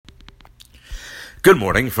Good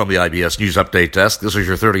morning from the IBS News Update Desk. This is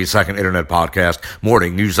your 30-second Internet podcast,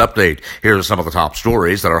 Morning News Update. Here are some of the top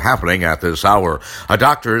stories that are happening at this hour. A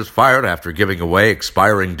doctor is fired after giving away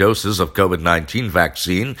expiring doses of COVID-19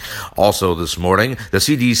 vaccine. Also this morning, the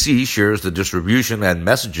CDC shares the distribution and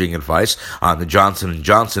messaging advice on the Johnson &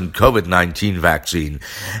 Johnson COVID-19 vaccine.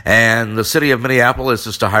 And the city of Minneapolis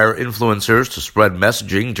is to hire influencers to spread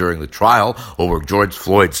messaging during the trial over George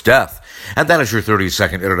Floyd's death. And that is your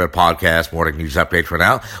 30-second Internet podcast, Morning News Update for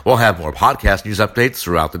now. We'll have more podcast news updates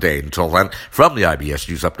throughout the day. Until then, from the IBS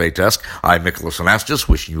News Update Desk, I'm Nicholas Anastas,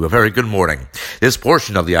 wishing you a very good morning. This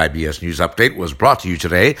portion of the IBS News Update was brought to you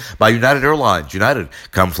today by United Airlines. United,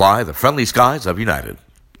 come fly the friendly skies of United.